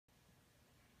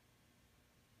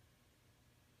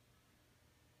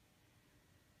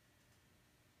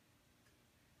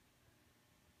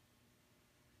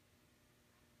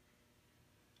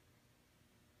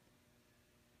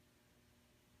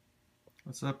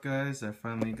What's up, guys? I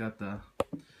finally got the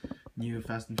new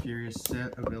Fast and Furious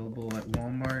set available at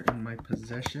Walmart in my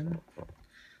possession.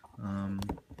 I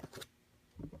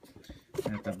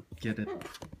had to get it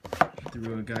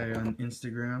through a guy on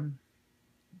Instagram,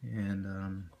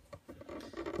 and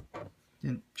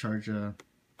didn't charge a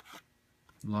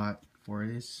lot for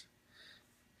it.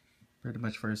 Pretty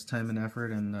much for his time and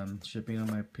effort, and shipping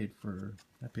them. I paid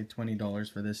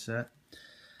 $20 for this set,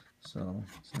 so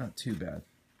it's not too bad.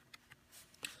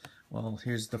 Well,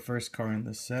 here's the first car in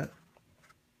the set,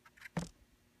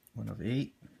 one of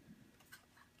 8,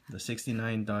 the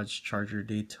 '69 Dodge Charger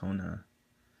Daytona.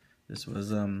 This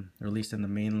was released in the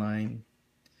main line,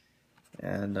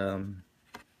 and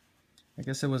I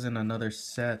guess it was in another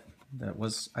set that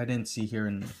I didn't see here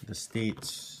in the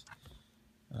States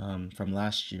from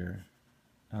last year,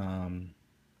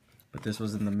 but this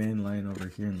was in the main line over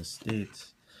here in the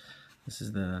States. This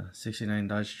is the '69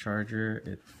 Dodge Charger.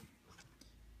 It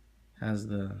has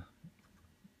the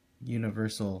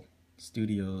Universal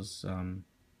Studios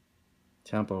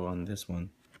tempo on this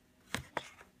one.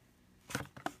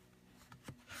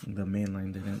 The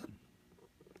mainline didn't.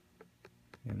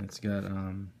 And it's got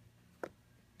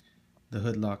the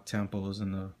hood lock tempos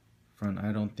in the front.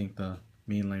 I don't think the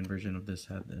mainline version of this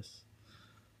had this.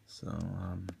 So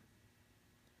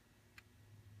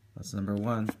that's number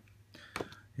 1.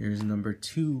 Here's number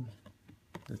 2.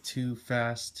 The Too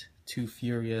Fast, Too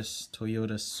Furious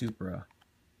Toyota Supra.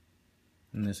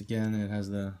 And this again, it has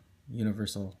the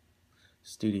Universal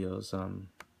Studios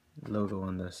logo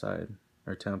on the side,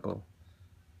 or tempo,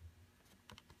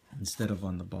 instead of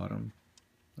on the bottom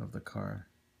of the car.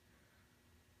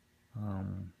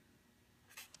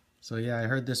 So yeah, I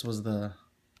heard this was the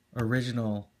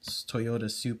original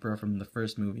Toyota Supra from the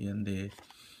first movie, and they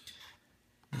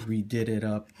redid it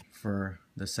up for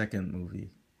the second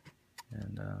movie,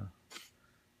 and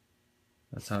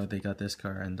that's how they got this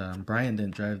car. And Brian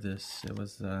didn't drive this, it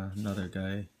was another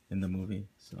guy in the movie.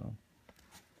 So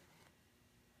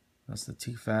that's the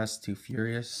Too Fast, Too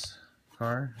Furious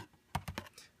car.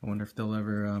 I wonder if they'll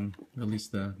ever release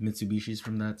the Mitsubishis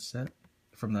from that set,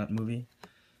 from that movie.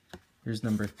 Here's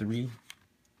number 3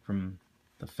 from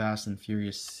the Fast and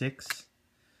Furious 6,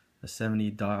 the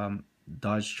 '70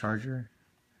 Dodge Charger.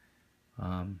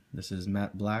 This is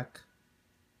matte black.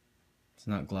 It's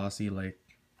not glossy like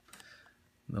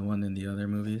the one in the other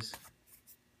movies.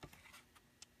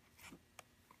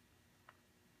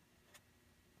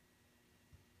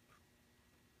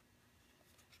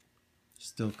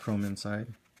 Still chrome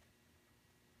inside,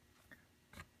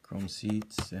 chrome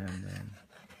seats, and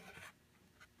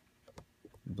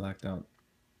blacked out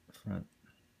front.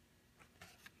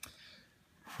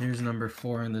 Here's number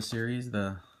 4 in the series,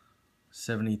 the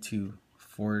 '72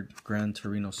 Ford Gran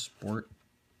Torino Sport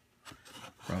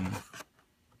from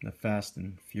the Fast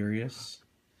and Furious.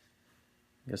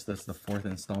 I guess that's the 4th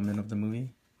installment of the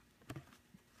movie.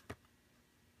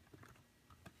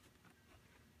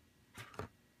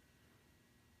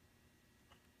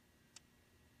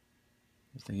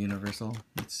 There's the Universal.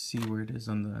 Let's see where it is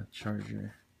on the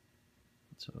Charger.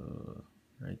 So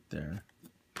right there.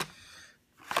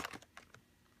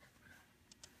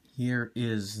 Here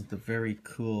is the very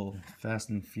cool Fast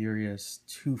and Furious,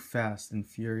 Too Fast and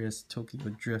Furious Tokyo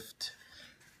Drift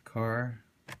car.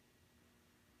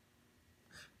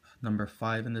 Number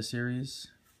 5 in the series.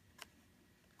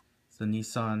 It's the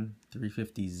Nissan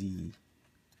 350Z,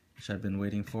 which I've been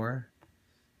waiting for.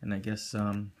 And I guess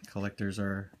collectors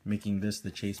are making this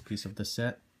the chase piece of the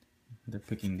set. They're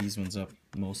picking these ones up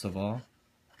most of all.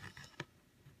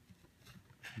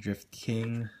 Drift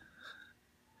King,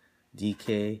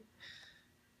 DK.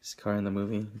 This car in the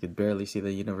movie, you could barely see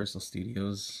the Universal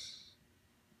Studios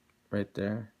right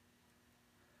there.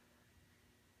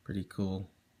 Pretty cool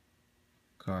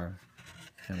car.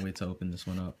 Can't wait to open this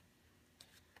one up.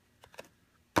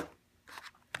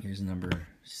 Here's number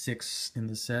 6 in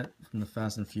the set from the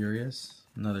Fast and Furious.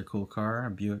 Another cool car,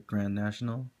 a Buick Grand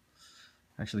National.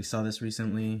 Actually saw this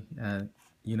recently at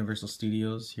Universal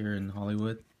Studios here in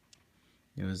Hollywood.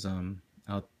 It was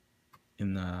out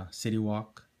in the City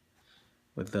Walk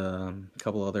with a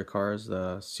couple other cars,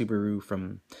 the Subaru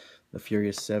from the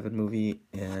Furious 7 movie,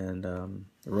 and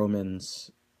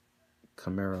Roman's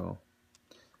Camaro.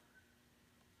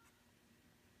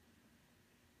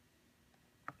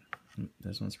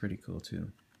 This one's pretty cool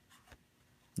too.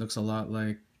 Looks a lot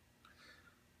like,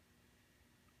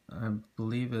 I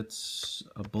believe it's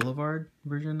a Boulevard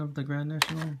version of the Grand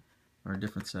National, or a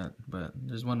different set, but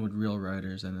there's one with real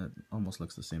riders and it almost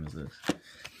looks the same as this.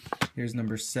 Here's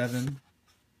number 7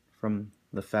 from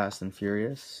the Fast and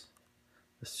Furious,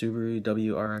 the Subaru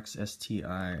WRX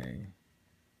STI.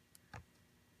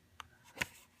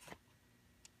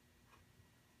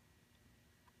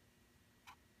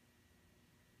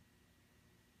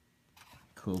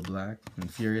 Cool black. In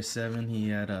Furious 7, he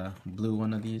had a blue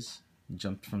one of these. He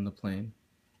jumped from the plane.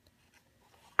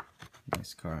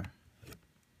 Nice car.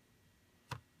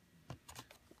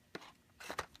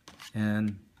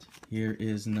 And here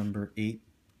is number 8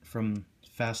 from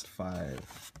Fast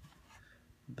 5.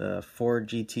 The Ford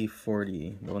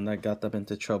GT40, the one that got them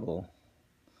into trouble.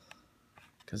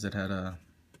 Because it had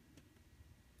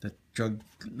the drug,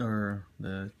 or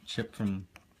the chip from,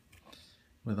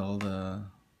 with all the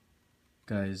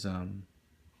guys,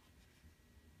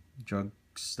 drug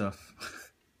stuff.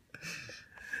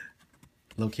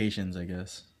 Locations, I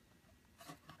guess.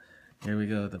 Here we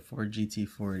go, the Ford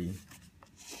GT40.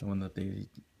 The one that they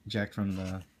jacked from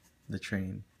the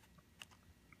train.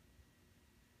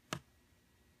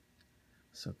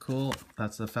 So cool.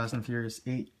 That's the Fast and Furious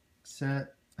 8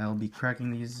 set. I'll be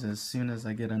cracking these as soon as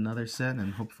I get another set,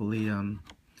 and hopefully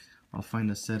I'll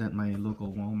find a set at my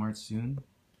local Walmart soon.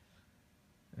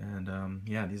 And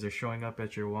yeah, these are showing up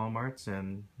at your Walmarts,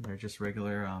 and they're just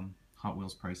regular Hot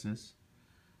Wheels prices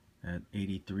at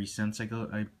 83 cents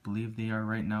I believe they are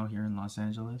right now here in Los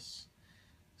Angeles.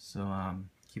 So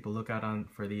keep a lookout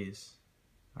for these.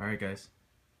 Alright guys,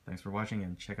 thanks for watching,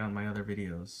 and check out my other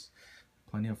videos.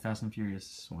 Plenty of Fast and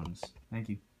Furious ones. Thank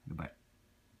you. Goodbye.